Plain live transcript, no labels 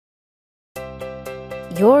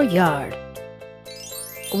Your yard.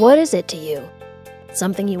 What is it to you?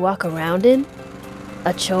 Something you walk around in?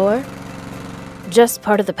 A chore? Just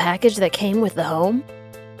part of the package that came with the home?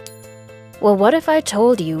 Well, what if I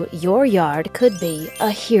told you your yard could be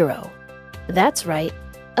a hero? That's right,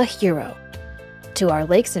 a hero. To our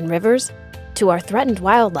lakes and rivers, to our threatened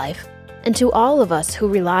wildlife, and to all of us who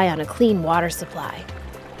rely on a clean water supply.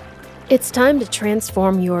 It's time to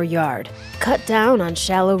transform your yard, cut down on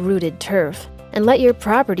shallow-rooted turf, and let your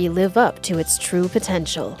property live up to its true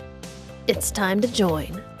potential. It's time to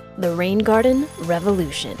join the Rain Garden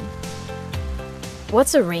Revolution.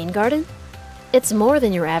 What's a rain garden? It's more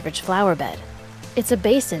than your average flower bed. It's a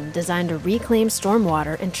basin designed to reclaim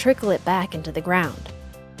stormwater and trickle it back into the ground.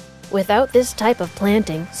 Without this type of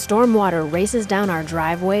planting, stormwater races down our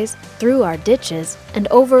driveways, through our ditches, and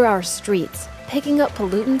over our streets, picking up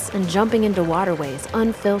pollutants and jumping into waterways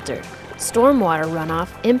unfiltered. Stormwater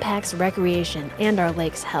runoff impacts recreation and our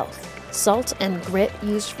lake's health. Salt and grit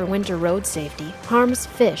used for winter road safety harms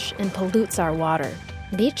fish and pollutes our water.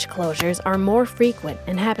 Beach closures are more frequent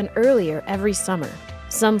and happen earlier every summer.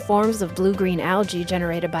 Some forms of blue-green algae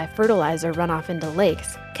generated by fertilizer runoff into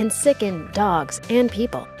lakes can sicken dogs and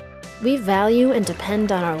people. We value and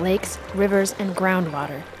depend on our lakes, rivers, and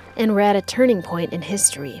groundwater, and we're at a turning point in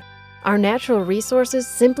history. Our natural resources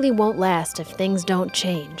simply won't last if things don't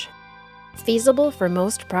change. Feasible for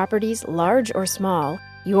most properties, large or small,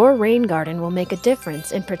 your rain garden will make a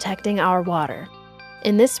difference in protecting our water.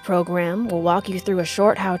 In this program, we'll walk you through a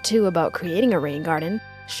short how-to about creating a rain garden,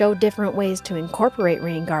 show different ways to incorporate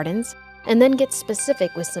rain gardens, and then get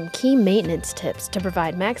specific with some key maintenance tips to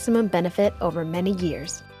provide maximum benefit over many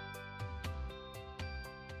years.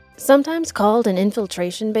 Sometimes called an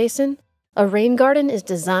infiltration basin, a rain garden is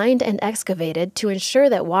designed and excavated to ensure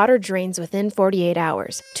that water drains within 48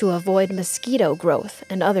 hours to avoid mosquito growth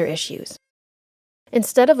and other issues.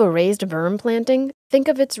 Instead of a raised berm planting, think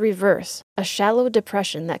of its reverse, a shallow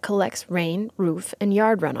depression that collects rain, roof, and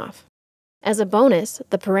yard runoff. As a bonus,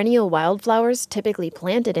 the perennial wildflowers typically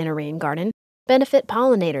planted in a rain garden benefit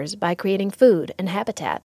pollinators by creating food and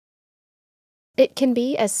habitat. It can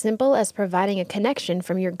be as simple as providing a connection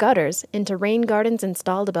from your gutters into rain gardens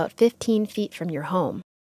installed about 15 feet from your home.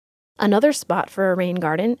 Another spot for a rain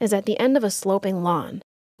garden is at the end of a sloping lawn,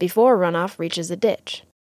 before runoff reaches a ditch.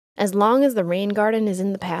 As long as the rain garden is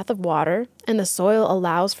in the path of water and the soil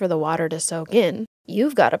allows for the water to soak in,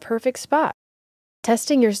 you've got a perfect spot.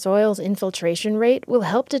 Testing your soil's infiltration rate will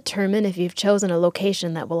help determine if you've chosen a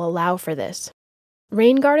location that will allow for this.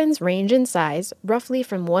 Rain gardens range in size roughly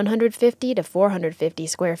from 150 to 450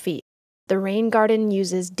 square feet. The rain garden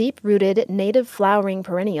uses deep-rooted native flowering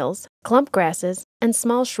perennials, clump grasses, and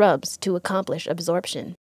small shrubs to accomplish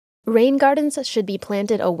absorption. Rain gardens should be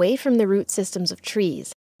planted away from the root systems of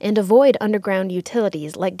trees and avoid underground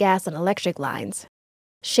utilities like gas and electric lines.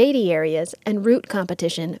 Shady areas and root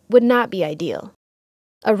competition would not be ideal.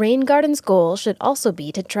 A rain garden's goal should also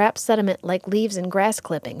be to trap sediment like leaves and grass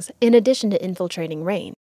clippings, in addition to infiltrating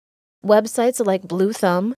rain. Websites like Blue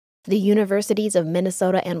Thumb, the universities of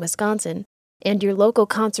Minnesota and Wisconsin, and your local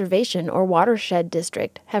conservation or watershed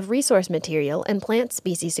district have resource material and plant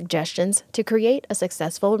species suggestions to create a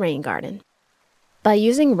successful rain garden. By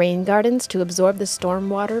using rain gardens to absorb the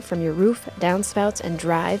stormwater from your roof, downspouts, and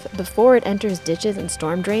drive before it enters ditches and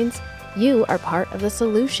storm drains, you are part of the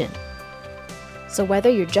solution. So whether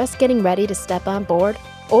you're just getting ready to step on board,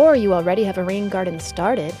 or you already have a rain garden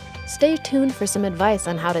started, stay tuned for some advice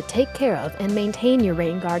on how to take care of and maintain your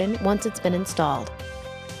rain garden once it's been installed.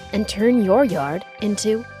 And turn your yard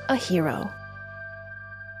into a hero.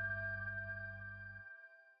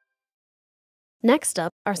 Next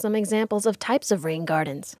up are some examples of types of rain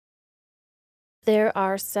gardens. There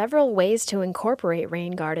are several ways to incorporate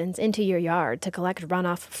rain gardens into your yard to collect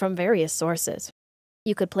runoff from various sources.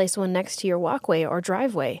 You could place one next to your walkway or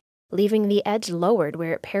driveway, leaving the edge lowered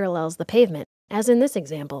where it parallels the pavement, as in this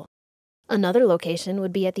example. Another location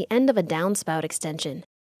would be at the end of a downspout extension.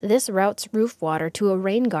 This routes roof water to a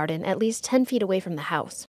rain garden at least 10 feet away from the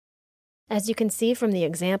house. As you can see from the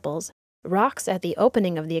examples, rocks at the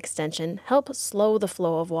opening of the extension help slow the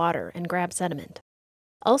flow of water and grab sediment.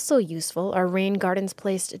 Also useful are rain gardens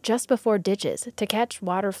placed just before ditches to catch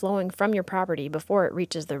water flowing from your property before it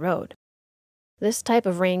reaches the road. This type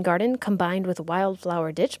of rain garden, combined with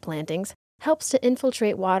wildflower ditch plantings, helps to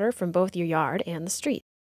infiltrate water from both your yard and the street.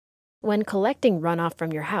 When collecting runoff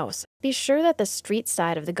from your house, be sure that the street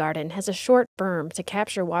side of the garden has a short berm to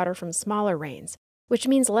capture water from smaller rains, which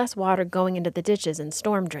means less water going into the ditches and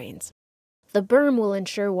storm drains. The berm will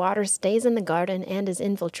ensure water stays in the garden and is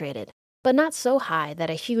infiltrated, but not so high that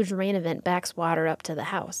a huge rain event backs water up to the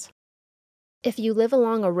house. If you live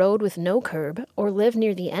along a road with no curb or live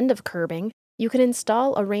near the end of curbing, you can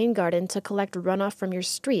install a rain garden to collect runoff from your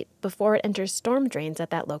street before it enters storm drains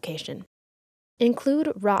at that location.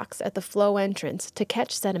 Include rocks at the flow entrance to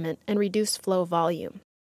catch sediment and reduce flow volume.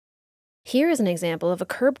 Here is an example of a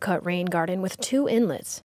curb-cut rain garden with 2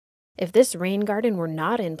 inlets. If this rain garden were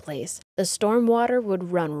not in place, the storm water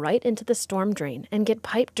would run right into the storm drain and get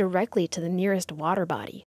piped directly to the nearest water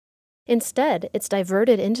body. Instead, it's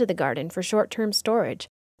diverted into the garden for short-term storage,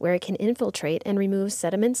 where it can infiltrate and remove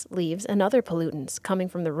sediments, leaves, and other pollutants coming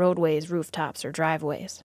from the roadways, rooftops, or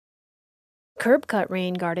driveways. Curb-cut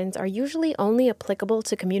rain gardens are usually only applicable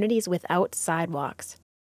to communities without sidewalks.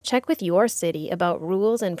 Check with your city about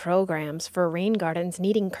rules and programs for rain gardens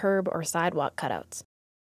needing curb or sidewalk cutouts.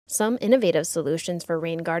 Some innovative solutions for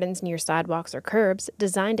rain gardens near sidewalks or curbs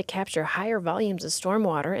designed to capture higher volumes of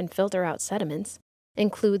stormwater and filter out sediments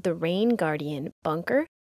include the Rain Guardian bunker,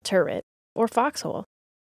 turret, or foxhole.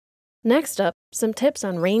 Next up, some tips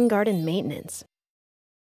on rain garden maintenance.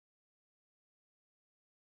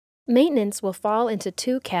 Maintenance will fall into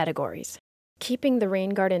 2 categories: keeping the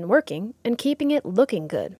rain garden working and keeping it looking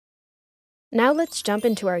good. Now let's jump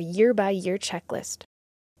into our year-by-year checklist.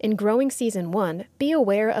 In growing season 1, be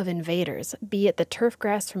aware of invaders, be it the turf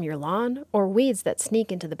grass from your lawn or weeds that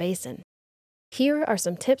sneak into the basin. Here are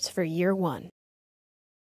some tips for year 1.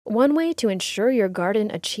 One way to ensure your garden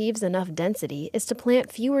achieves enough density is to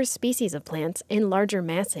plant fewer species of plants in larger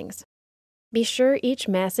massings. Be sure each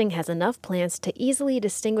massing has enough plants to easily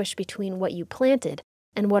distinguish between what you planted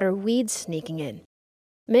and what are weeds sneaking in.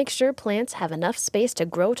 Make sure plants have enough space to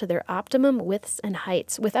grow to their optimum widths and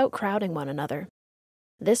heights without crowding one another.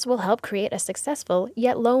 This will help create a successful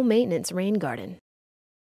yet low-maintenance rain garden.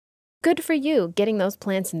 Good for you getting those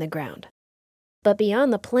plants in the ground. But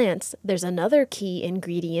beyond the plants, there's another key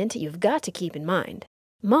ingredient you've got to keep in mind: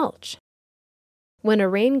 mulch. When a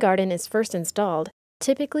rain garden is first installed,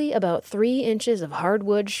 typically about 3 inches of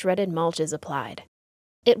hardwood shredded mulch is applied.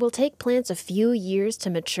 It will take plants a few years to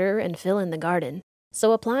mature and fill in the garden,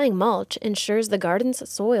 so applying mulch ensures the garden's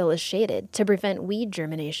soil is shaded to prevent weed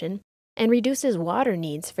germination and reduces water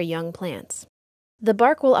needs for young plants. The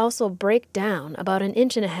bark will also break down about 1.5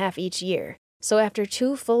 inches each year, so after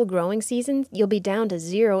 2 full growing seasons, you'll be down to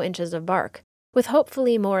 0 inches of bark, with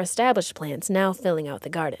hopefully more established plants now filling out the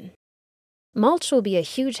garden. Mulch will be a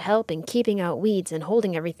huge help in keeping out weeds and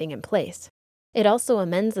holding everything in place. It also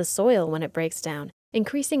amends the soil when it breaks down,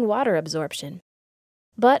 increasing water absorption.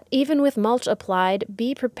 But even with mulch applied,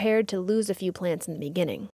 be prepared to lose a few plants in the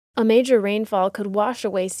beginning. A major rainfall could wash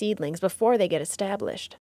away seedlings before they get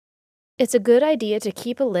established. It's a good idea to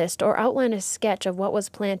keep a list or outline a sketch of what was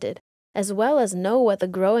planted, as well as know what the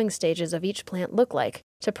growing stages of each plant look like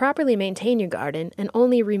to properly maintain your garden and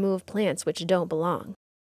only remove plants which don't belong.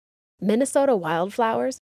 Minnesota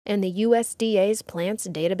Wildflowers and the USDA's Plants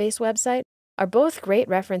Database website are both great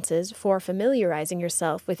references for familiarizing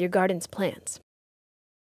yourself with your garden's plants.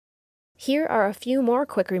 Here are a few more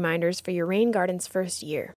quick reminders for your rain garden's first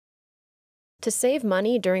year. To save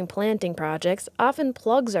money during planting projects, often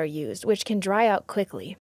plugs are used, which can dry out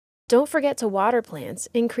quickly. Don't forget to water plants,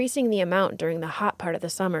 increasing the amount during the hot part of the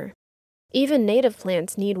summer. Even native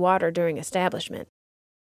plants need water during establishment.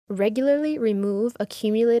 Regularly remove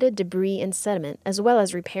accumulated debris and sediment, as well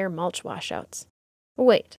as repair mulch washouts.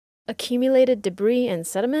 Wait, accumulated debris and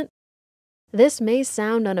sediment? This may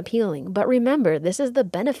sound unappealing, but remember, this is the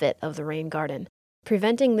benefit of the rain garden.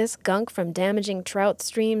 Preventing this gunk from damaging trout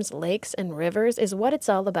streams, lakes, and rivers is what it's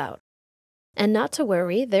all about. And not to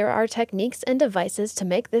worry, there are techniques and devices to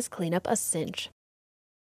make this cleanup a cinch.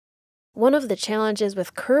 One of the challenges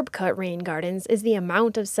with curb-cut rain gardens is the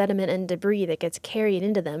amount of sediment and debris that gets carried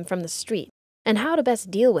into them from the street, and how to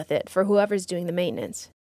best deal with it for whoever's doing the maintenance.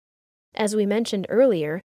 As we mentioned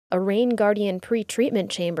earlier, a Rain Guardian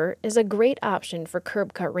pre-treatment chamber is a great option for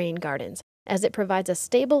curb-cut rain gardens, as it provides a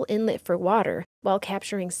stable inlet for water while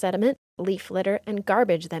capturing sediment, leaf litter, and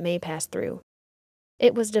garbage that may pass through.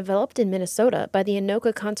 It was developed in Minnesota by the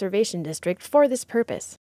Anoka Conservation District for this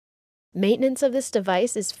purpose. Maintenance of this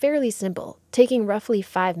device is fairly simple, taking roughly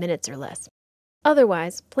 5 minutes or less.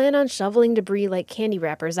 Otherwise, plan on shoveling debris like candy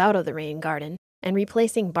wrappers out of the rain garden and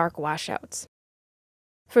replacing bark washouts.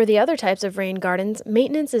 For the other types of rain gardens,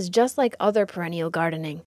 maintenance is just like other perennial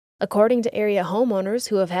gardening. According to area homeowners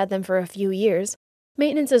who have had them for a few years,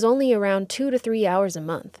 maintenance is only around 2 to 3 hours a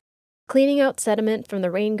month. Cleaning out sediment from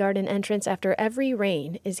the rain garden entrance after every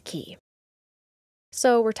rain is key.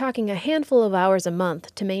 So we're talking a handful of hours a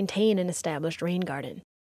month to maintain an established rain garden.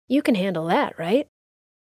 You can handle that, right?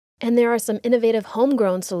 And there are some innovative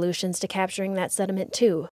homegrown solutions to capturing that sediment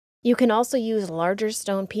too. You can also use larger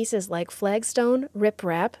stone pieces like flagstone,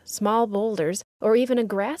 riprap, small boulders, or even a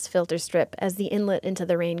grass filter strip as the inlet into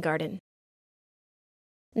the rain garden.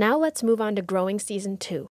 Now let's move on to growing season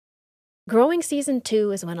 2. Growing season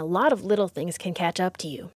 2 is when a lot of little things can catch up to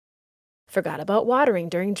you. Forgot about watering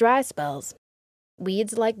during dry spells.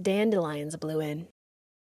 Weeds like dandelions blew in.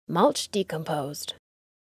 Mulch decomposed.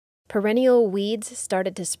 Perennial weeds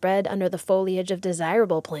started to spread under the foliage of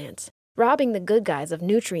desirable plants, robbing the good guys of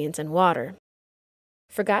nutrients and water.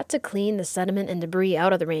 Forgot to clean the sediment and debris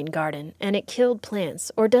out of the rain garden, and it killed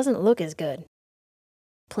plants or doesn't look as good.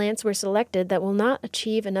 Plants were selected that will not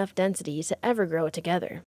achieve enough density to ever grow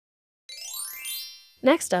together.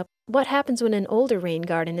 Next up, what happens when an older rain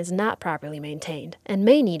garden is not properly maintained and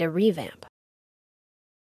may need a revamp?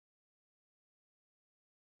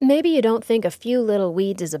 Maybe you don't think a few little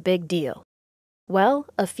weeds is a big deal. Well,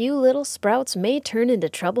 a few little sprouts may turn into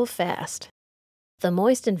trouble fast. The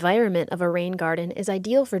moist environment of a rain garden is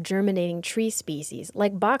ideal for germinating tree species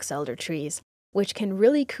like box elder trees, which can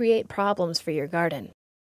really create problems for your garden.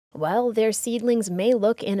 While their seedlings may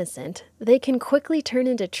look innocent, they can quickly turn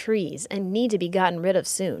into trees and need to be gotten rid of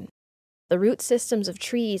soon. The root systems of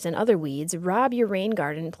trees and other weeds rob your rain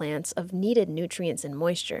garden plants of needed nutrients and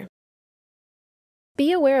moisture.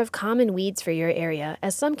 Be aware of common weeds for your area,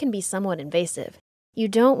 as some can be somewhat invasive. You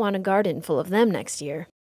don't want a garden full of them next year.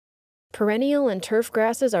 Perennial and turf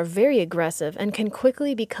grasses are very aggressive and can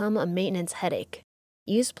quickly become a maintenance headache.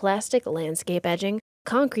 Use plastic landscape edging,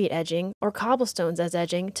 concrete edging, or cobblestones as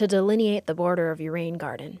edging to delineate the border of your rain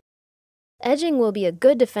garden. Edging will be a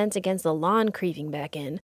good defense against the lawn creeping back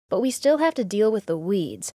in, but we still have to deal with the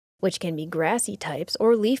weeds, which can be grassy types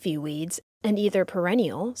or leafy weeds, and either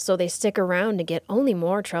perennial, so they stick around to get only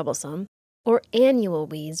more troublesome, or annual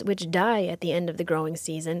weeds, which die at the end of the growing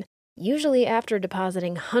season, usually after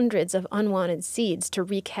depositing hundreds of unwanted seeds to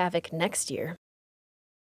wreak havoc next year.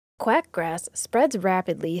 Quackgrass spreads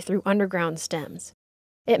rapidly through underground stems.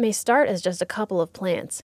 It may start as just a couple of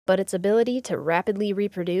plants, but its ability to rapidly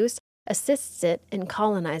reproduce assists it in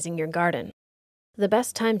colonizing your garden. The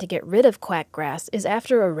best time to get rid of quackgrass is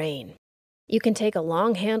after a rain. You can take a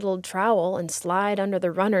long-handled trowel and slide under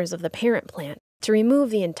the runners of the parent plant to remove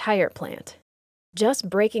the entire plant. Just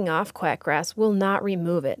breaking off quackgrass will not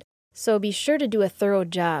remove it, so be sure to do a thorough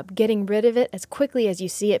job getting rid of it as quickly as you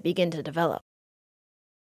see it begin to develop.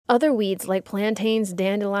 Other weeds like plantains,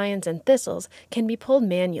 dandelions, and thistles can be pulled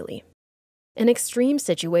manually. In extreme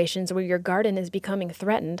situations where your garden is becoming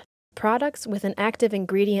threatened, products with an active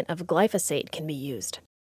ingredient of glyphosate can be used.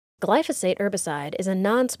 Glyphosate herbicide is a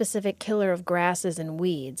non-specific killer of grasses and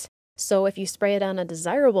weeds, so if you spray it on a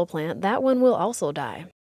desirable plant, that one will also die.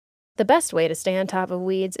 The best way to stay on top of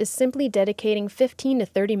weeds is simply dedicating 15 to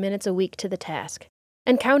 30 minutes a week to the task,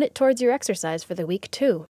 and count it towards your exercise for the week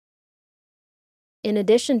too. In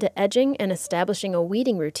addition to edging and establishing a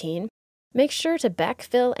weeding routine, make sure to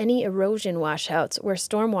backfill any erosion washouts where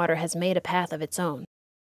stormwater has made a path of its own.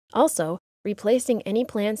 Also, replacing any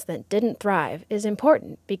plants that didn't thrive is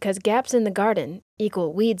important because gaps in the garden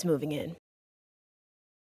equal weeds moving in.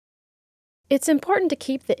 It's important to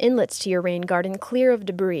keep the inlets to your rain garden clear of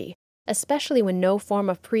debris, especially when no form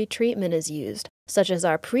of pre-treatment is used, such as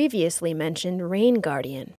our previously mentioned Rain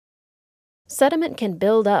Guardian. Sediment can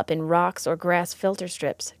build up in rocks or grass filter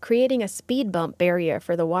strips, creating a speed bump barrier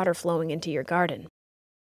for the water flowing into your garden.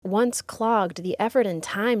 Once clogged, the effort and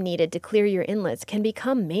time needed to clear your inlets can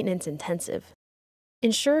become maintenance intensive.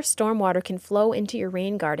 Ensure stormwater can flow into your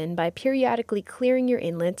rain garden by periodically clearing your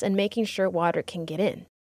inlets and making sure water can get in.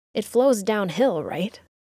 It flows downhill, right?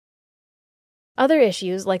 Other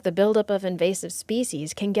issues like the buildup of invasive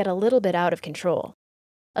species can get a little bit out of control.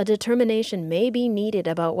 A determination may be needed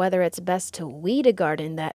about whether it's best to weed a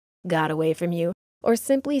garden that got away from you, or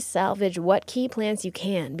simply salvage what key plants you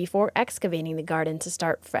can before excavating the garden to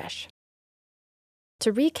start fresh.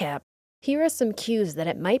 To recap, here are some cues that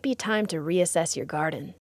it might be time to reassess your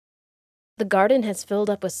garden. The garden has filled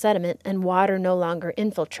up with sediment and water no longer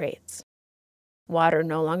infiltrates. Water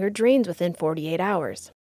no longer drains within 48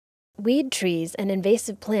 hours. Weed trees and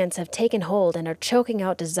invasive plants have taken hold and are choking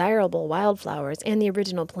out desirable wildflowers and the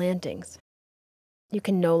original plantings. You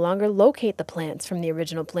can no longer locate the plants from the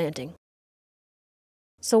original planting.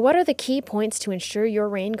 So what are the key points to ensure your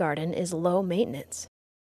rain garden is low maintenance?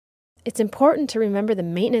 It's important to remember the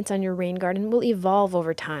maintenance on your rain garden will evolve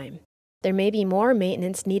over time. There may be more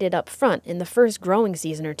maintenance needed up front in the first growing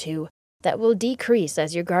season or two that will decrease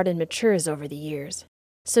as your garden matures over the years.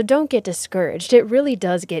 So don't get discouraged, it really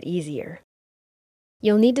does get easier.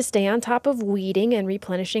 You'll need to stay on top of weeding and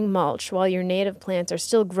replenishing mulch while your native plants are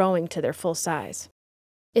still growing to their full size.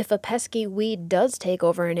 If a pesky weed does take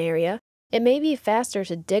over an area, it may be faster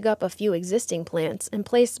to dig up a few existing plants and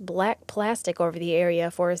place black plastic over the area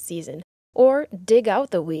for a season, or dig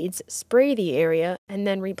out the weeds, spray the area, and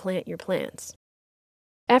then replant your plants.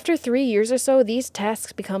 After 3 years or so, these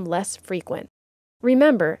tasks become less frequent.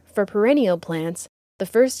 Remember, for perennial plants, the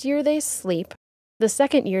first year they sleep, the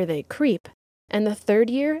second year they creep, and the third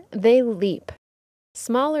year they leap.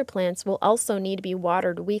 Smaller plants will also need to be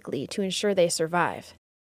watered weekly to ensure they survive.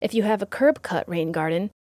 If you have a curb-cut rain garden,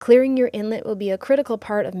 clearing your inlet will be a critical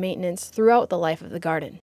part of maintenance throughout the life of the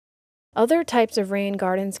garden. Other types of rain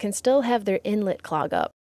gardens can still have their inlet clog up,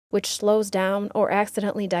 which slows down or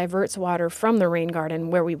accidentally diverts water from the rain garden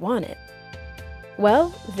where we want it.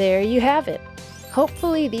 Well, there you have it.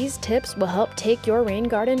 Hopefully these tips will help take your rain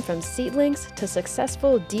garden from seedlings to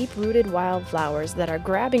successful deep-rooted wildflowers that are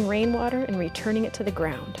grabbing rainwater and returning it to the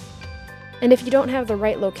ground. And if you don't have the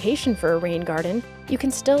right location for a rain garden, you can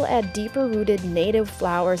still add deeper-rooted native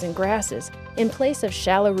flowers and grasses in place of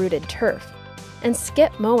shallow-rooted turf, and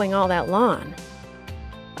skip mowing all that lawn.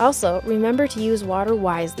 Also, remember to use water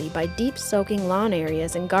wisely by deep-soaking lawn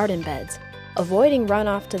areas and garden beds, avoiding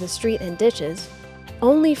runoff to the street and ditches,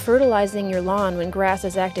 only fertilizing your lawn when grass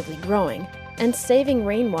is actively growing, and saving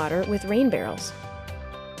rainwater with rain barrels.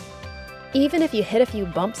 Even if you hit a few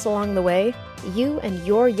bumps along the way, you and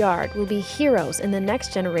your yard will be heroes in the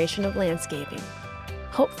next generation of landscaping.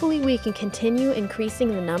 Hopefully we can continue increasing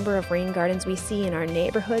the number of rain gardens we see in our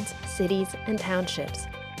neighborhoods, cities, and townships,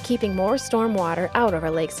 keeping more storm water out of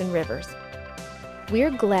our lakes and rivers.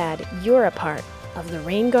 We're glad you're a part of the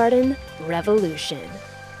rain garden revolution.